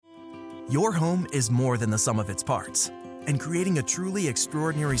Your home is more than the sum of its parts, and creating a truly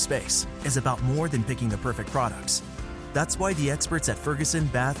extraordinary space is about more than picking the perfect products. That's why the experts at Ferguson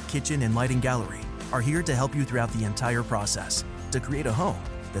Bath, Kitchen, and Lighting Gallery are here to help you throughout the entire process to create a home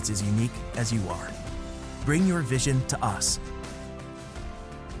that's as unique as you are. Bring your vision to us.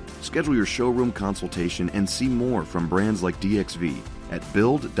 Schedule your showroom consultation and see more from brands like DXV at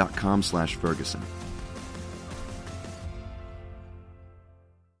build.com/Ferguson.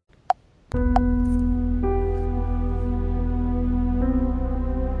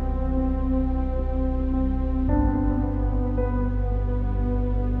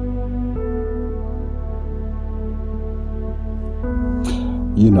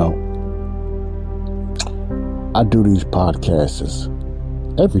 You know, I do these podcasts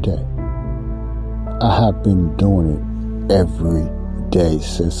every day. I have been doing it every day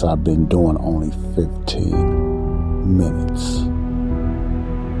since I've been doing only 15 minutes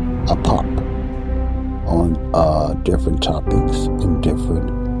a pop on different topics and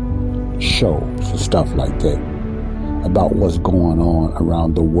different shows and stuff like that about what's going on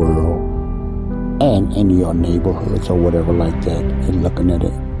around the world and in your neighborhoods or whatever like that, and looking at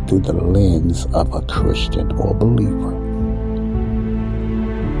it through the lens of a Christian or believer.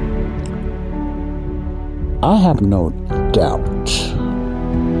 I have no doubt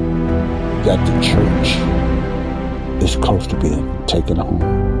that the church is close to being taken home.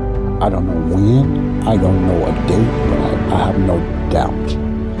 I don't know when, I don't know a date, but I have no doubt.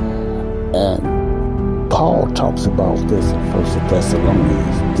 And Paul talks about this in 1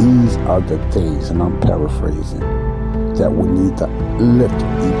 Thessalonians. These are the things, and I'm paraphrasing, that we need to lift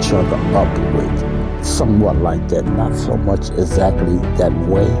each other up with. Somewhat like that, not so much exactly that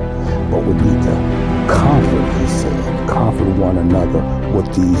way, but we need to comfort, he said, comfort one another with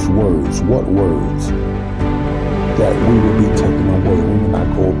these words. What words? That we will be taken away.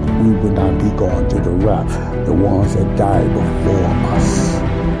 We will not be going through the wrath. The ones that died before us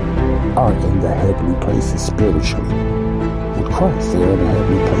are in the heavenly places spiritually. With Christ, they are in the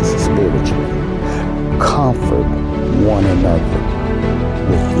heavenly places spiritually. Comfort one another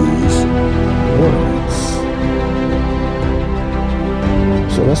with these words.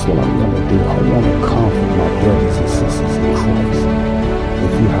 So that's what I'm going to do. I want to comfort my brothers and sisters in Christ.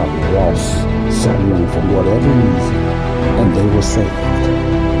 If you have lost someone for whatever reason, and they were saved,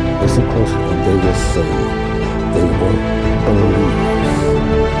 listen closely, and they were saved, they were believers.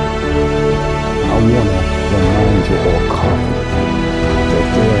 I want to remind you or comfort that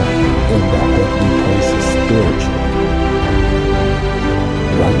they're in the heavenly places spiritually.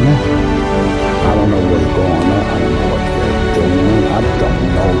 Right now, I don't know what's going on. I don't know what they're doing. I don't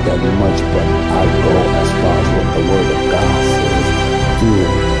know that much, but I go as far as what the Word of God says through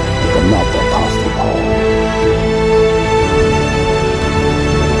the mouth of Apostle Paul.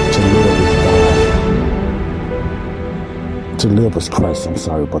 To live is die. To live is Christ,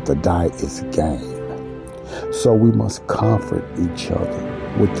 but to die is gain. So we must comfort each other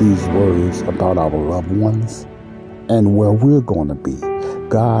with these words about our loved ones and where we're going to be.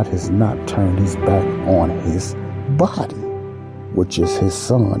 God has not turned his back on his body, which is his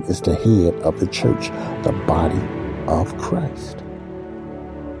son, is the head of the church, the body of Christ.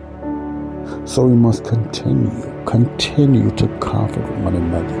 So we must continue to comfort one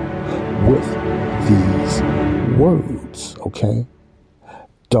another with these words, okay?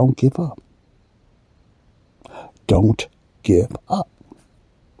 Don't give up. Don't give up.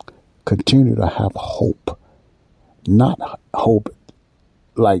 Continue to have hope. Not hope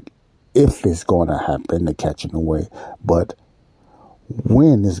like if it's going to happen, the catching away, but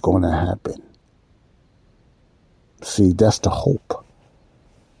when it's going to happen. See, that's the hope.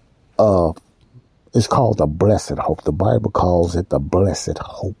 It's called the blessed hope. The Bible calls it the blessed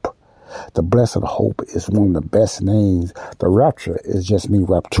hope. The blessed hope is one of the best names. The rapture is just me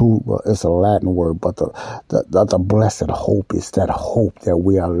raptura. It's a Latin word, but the blessed hope is that hope that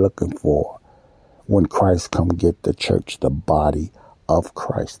we are looking for when Christ come get the church, the body of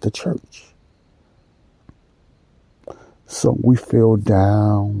Christ, the church. So we feel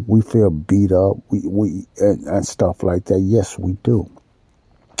down, we feel beat up, and stuff like that. Yes, we do.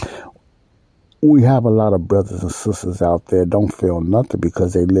 We have a lot of brothers and sisters out there don't feel nothing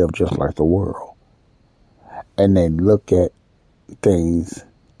because they live just like the world. And they look at things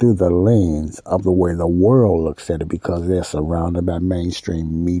through the lens of the way the world looks at it because they're surrounded by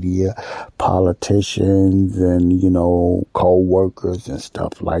mainstream media, politicians, and, co-workers and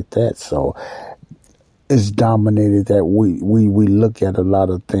stuff like that. So it's dominated that we look at a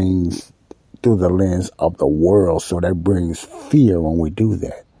lot of things through the lens of the world. So that brings fear when we do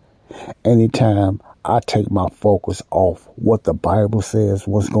that. Anytime I take my focus off what the Bible says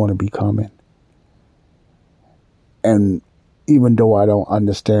what's going to be coming. And even though I don't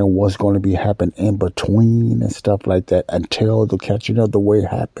understand what's going to be happening in between and stuff like that until the catching of the way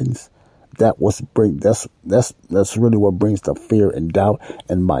happens, that's really what brings the fear and doubt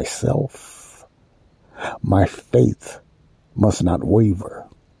in myself. My faith must not waver.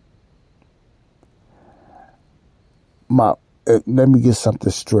 Let me get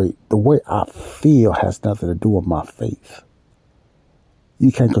something straight. The way I feel has nothing to do with my faith.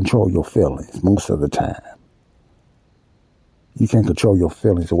 You can't control your feelings most of the time. You can't control your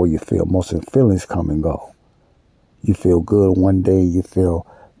feelings the way you feel. Most of the feelings come and go. You feel good one day, you feel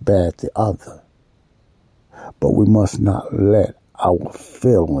bad the other. But we must not let our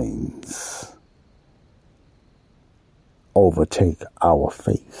feelings overtake our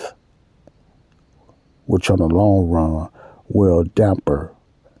faith, which on the long run will damper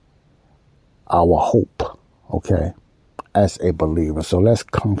our hope, okay, as a believer. So let's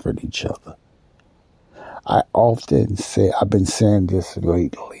comfort each other. I often say, I've been saying this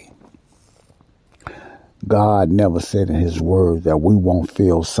lately, God never said in his word that we won't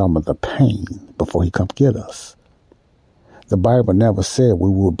feel some of the pain before he comes get us. The Bible never said we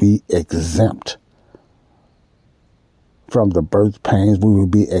will be exempt from the birth pains. We will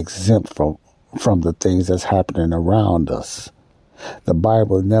be exempt from the things that's happening around us. The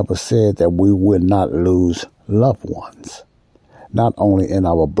Bible never said that we would not lose loved ones, not only in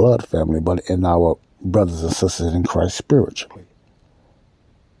our blood family, but in our brothers and sisters in Christ spiritually.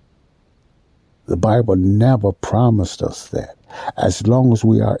 The Bible never promised us that. As long as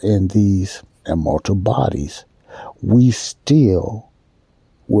we are in these immortal bodies, we still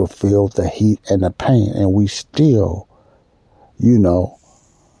will feel the heat and the pain, and we still,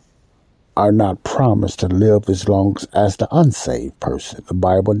 are not promised to live as long as the unsaved person. The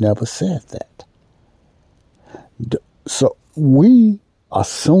Bible never said that. So we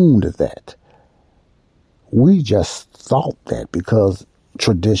assumed that. We just thought that because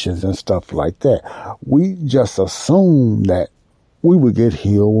traditions and stuff like that. We just assumed that we would get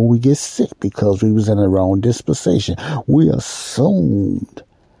healed when we get sick because we was in the wrong dispensation. We assumed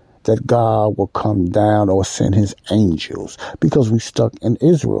that God will come down or send his angels because we stuck in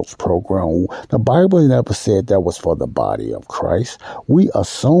Israel's program. The Bible never said that was for the body of Christ. We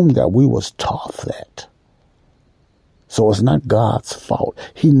assumed that, we was taught that. So it's not God's fault.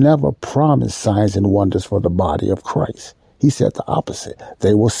 He never promised signs and wonders for the body of Christ. He said the opposite.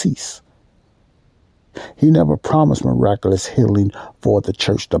 They will cease. He never promised miraculous healing for the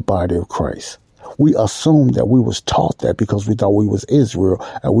church, the body of Christ. We assumed that we was taught that because we thought we was Israel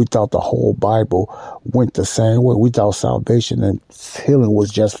and we thought the whole Bible went the same way. We thought salvation and healing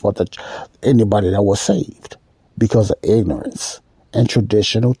was just for anybody that was saved because of ignorance and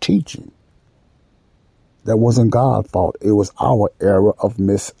traditional teaching. That wasn't God's fault. It was our error of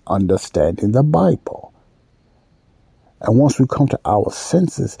misunderstanding the Bible. And once we come to our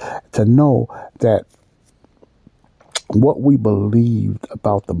senses to know that what we believed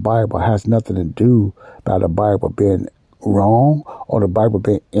about the Bible has nothing to do about the Bible being wrong or the Bible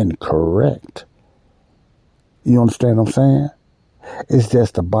being incorrect. You understand what I'm saying? It's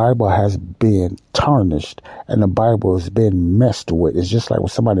just the Bible has been tarnished and the Bible has been messed with. It's just like when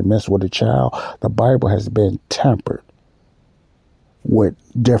somebody messed with a child, the Bible has been tampered with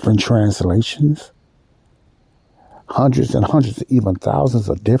different translations. Hundreds and hundreds, even thousands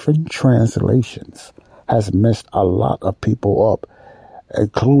of different translations has messed a lot of people up,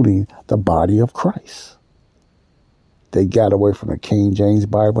 including the body of Christ. They got away from the King James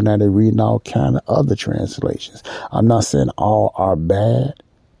Bible. Now they're reading all kind of other translations. I'm not saying all are bad,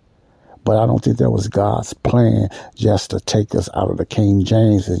 but I don't think that was God's plan just to take us out of the King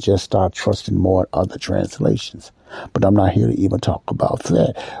James and just start trusting more in other translations. But I'm not here to even talk about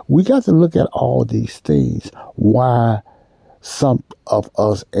that. We got to look at all these things, why some of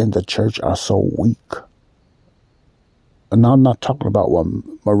us in the church are so weak. And I'm not talking about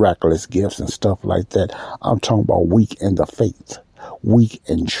miraculous gifts and stuff like that. I'm talking about weak in the faith, weak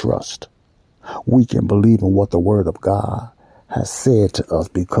in trust, weak in believing what the Word of God has said to us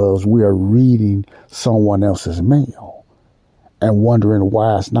because we are reading someone else's mail and wondering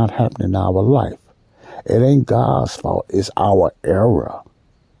why it's not happening in our life. It ain't God's fault. It's our error.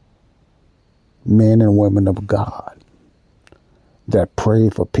 Men and women of God that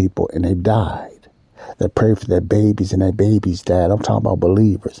prayed for people and they died. That prayed for their babies and their babies died. I'm talking about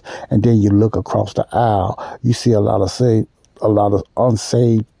believers. And then you look across the aisle, you see a lot of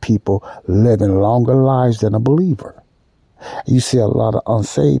unsaved people living longer lives than a believer. You see a lot of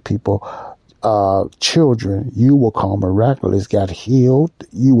unsaved people children you will call miraculous got healed,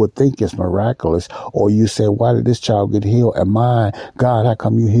 you would think it's miraculous. Or you say, why did this child get healed and mine? God, how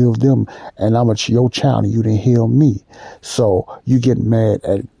come you healed them? And I'm your child and you didn't heal me. So you get mad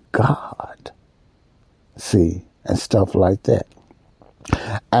at God. See, and stuff like that.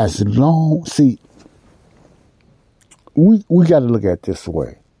 We got to look at it this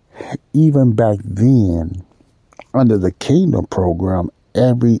way. Even back then, under the Kingdom program,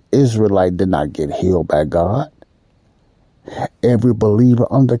 every Israelite did not get healed by God. Every believer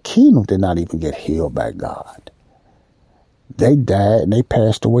under Kingdom did not even get healed by God. They died and they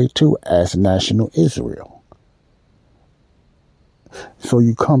passed away too as national Israel. So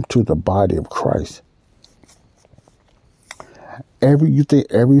you come to the body of Christ. You think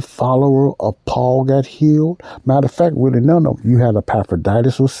every follower of Paul got healed? Matter of fact, really none of them. You had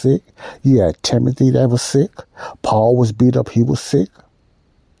Epaphroditus was sick. You had Timothy that was sick. Paul was beat up. He was sick.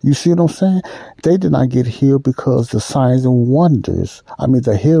 You see what I'm saying? They did not get healed because the signs and wonders,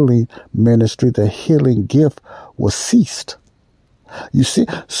 the healing ministry, the healing gift was ceased. You see?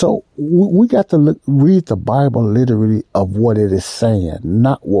 So we got to read the Bible literally of what it is saying,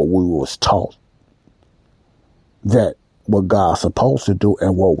 not what we was taught. That what God's supposed to do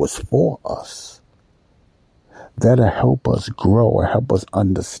and what was for us. That'll help us grow and help us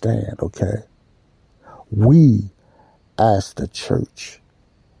understand, okay? We, as the church,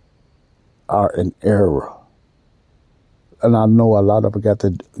 are in error. And I know a lot of it got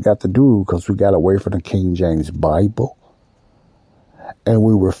to do because we got away from the King James Bible. And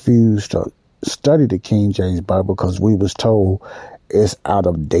we refused to study the King James Bible because we was told it's out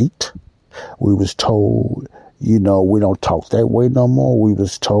of date. We was told, we don't talk that way no more. We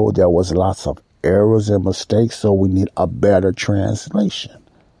was told there was lots of errors and mistakes, so we need a better translation.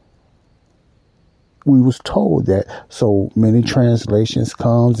 We was told that so many translations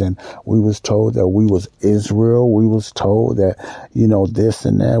comes, and we was told that we was Israel. We was told that, this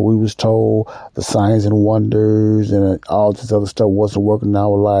and that. We was told the signs and wonders and all this other stuff wasn't working in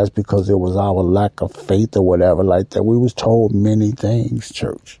our lives because it was our lack of faith or whatever like that. We was told many things,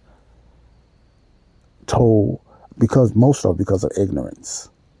 church. Because of ignorance.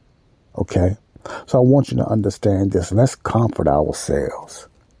 Okay? So I want you to understand this. Let's comfort ourselves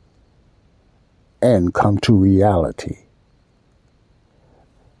and come to reality.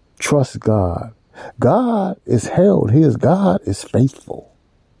 Trust God. God is held. God is faithful.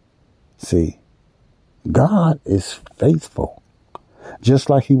 See, God is faithful. Just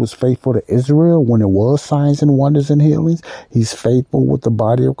like he was faithful to Israel when it was signs and wonders and healings, he's faithful with the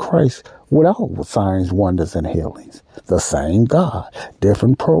body of Christ without signs, wonders, and healings. The same God,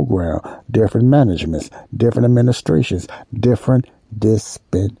 different program, different managements, different administrations, different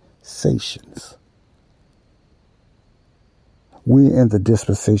dispensations. We're in the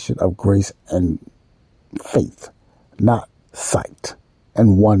dispensation of grace and faith, not sight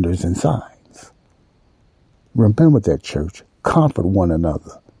and wonders and signs. Remember that, church. Comfort one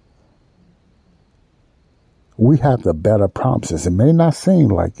another. We have the better promises. It may not seem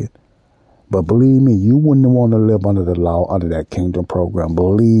like it, but believe me, you wouldn't want to live under the law, under that Kingdom program.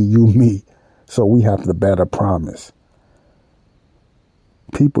 Believe you me. So we have the better promise.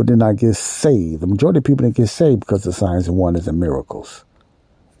 People did not get saved. The majority of people didn't get saved because of signs and wonders and miracles.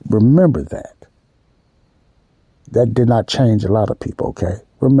 Remember that. That did not change a lot of people, okay?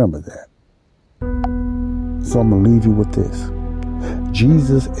 Remember that. So I'm going to leave you with this.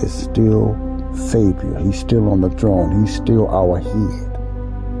 Jesus is still Savior. He's still on the throne. He's still our head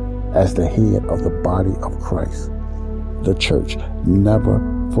as the head of the body of Christ, the church. Never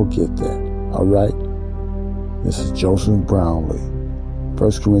forget that. All right? This is Joseph Brownlee.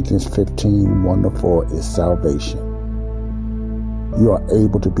 1 Corinthians 15, 1-4 is salvation. You are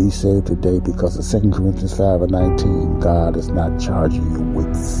able to be saved today because of 2 Corinthians 5:19. God is not charging you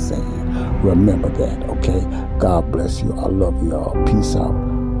with sin. Remember that, okay? God bless you. I love you all. Peace out.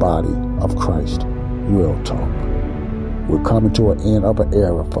 Body of Christ. Real talk. We're coming to an end of an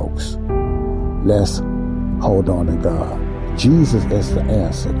era, folks. Let's hold on to God. Jesus is the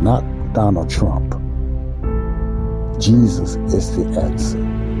answer, not Donald Trump. Jesus is the answer.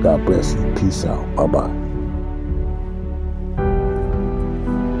 God bless you. Peace out. Bye-bye.